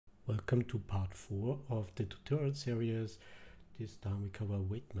Welcome to part 4 of the tutorial series. This time we cover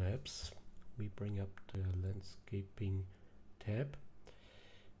weight maps. We bring up the landscaping tab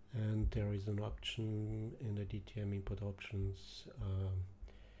and there is an option in the DTM input options,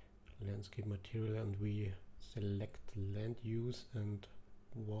 landscape material, and we select land use and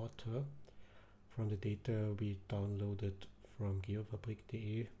water from the data we downloaded from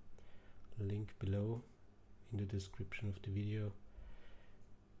geofabrik.de. Link below in the description of the video.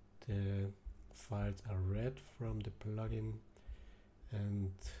 The files are read from the plugin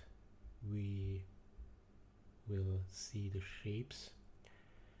and we will see the shapes.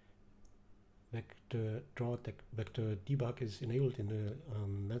 Vector debug is enabled in the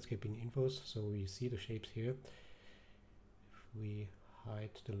landscaping infos, so we see the shapes here. If we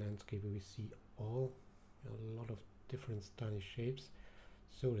hide the landscape, we see a lot of different tiny shapes,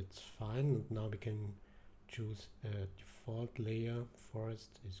 so it's fine. Now we can choose a default layer.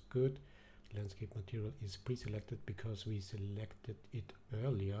 Forest is good. Landscape material is pre-selected because we selected it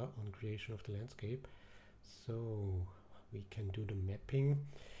earlier on creation of the landscape, so we can do the mapping.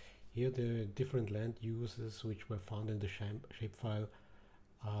 Here the different land uses which were found in the shapefile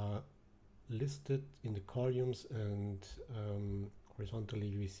are listed in the columns, and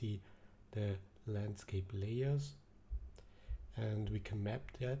horizontally we see the landscape layers and we can map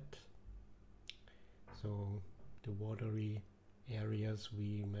that. So the watery areas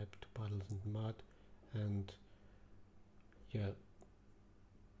we map to puddles and mud, and yeah,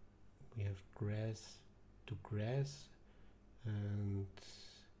 we have grass to grass and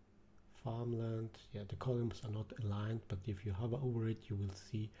farmland. Yeah, the columns are not aligned, but if you hover over it you will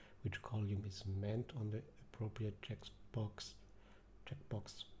see which column is meant on the appropriate checkbox.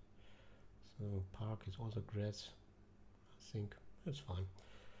 So park is also grass. I think that's fine.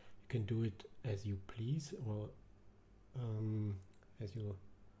 You can do it as you please, or as you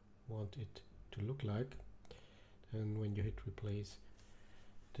want it to look like. And when you hit replace,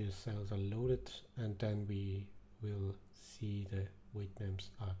 the cells are loaded, and then we will see the weight maps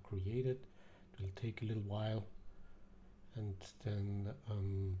are created. It will take a little while, and then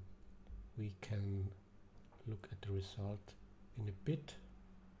we can look at the result in a bit.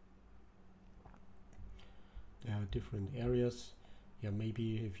 There are different areas. Yeah,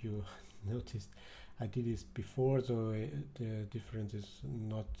 maybe if you noticed, I did this before, so the difference is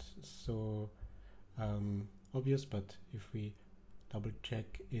not so obvious, but if we double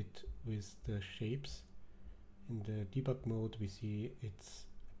check it with the shapes in the debug mode, we see it's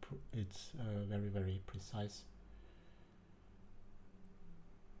very precise.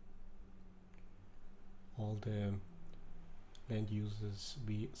 All the land uses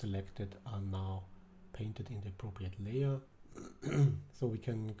we selected are now painted in the appropriate layer. So we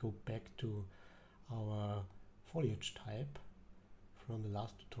can go back to our foliage type from the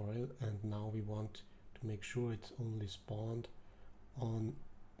last tutorial, and now we want to make sure it's only spawned on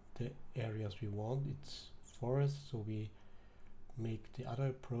the areas we want. It's forest, so we make the other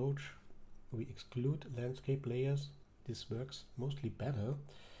approach. We exclude landscape layers. This works mostly better.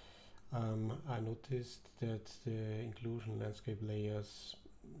 I noticed that the inclusion landscape layers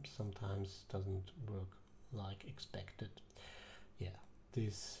sometimes doesn't work like expected. Yeah,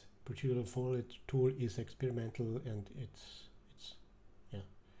 this procedural foliage tool is experimental, and it's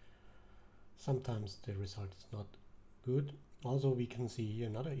sometimes the result is not good. Also, we can see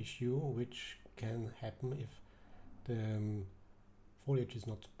another issue which can happen if the foliage is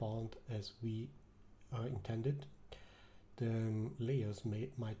not spawned as we intended. The layers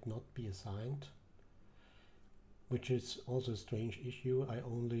might not be assigned, which is also a strange issue. I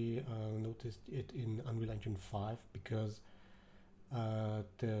only noticed it in Unreal Engine 5 because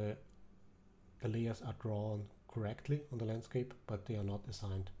the layers are drawn correctly on the landscape, but they are not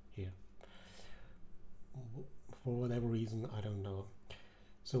assigned here. For whatever reason, I don't know.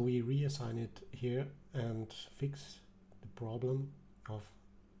 So we reassign it here and fix the problem of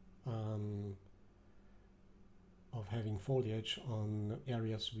having foliage on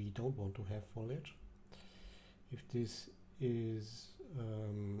areas we don't want to have foliage. If this is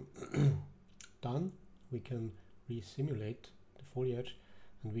done, we can re-simulate the foliage,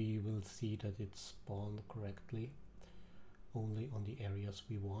 and we will see that it's spawned correctly only on the areas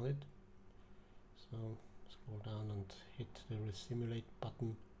we wanted. So scroll down and hit the re-simulate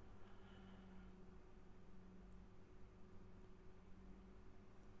button.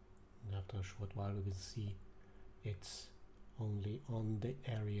 And after a short while we will see it's only on the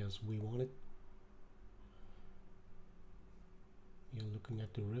areas we wanted. You're looking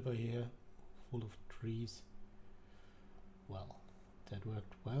at the river here, full of trees. Well, that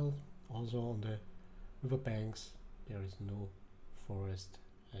worked well. Also on the riverbanks there is no forest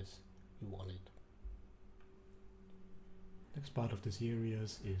as you want it. Next part of the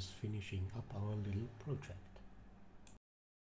series is finishing up our little project.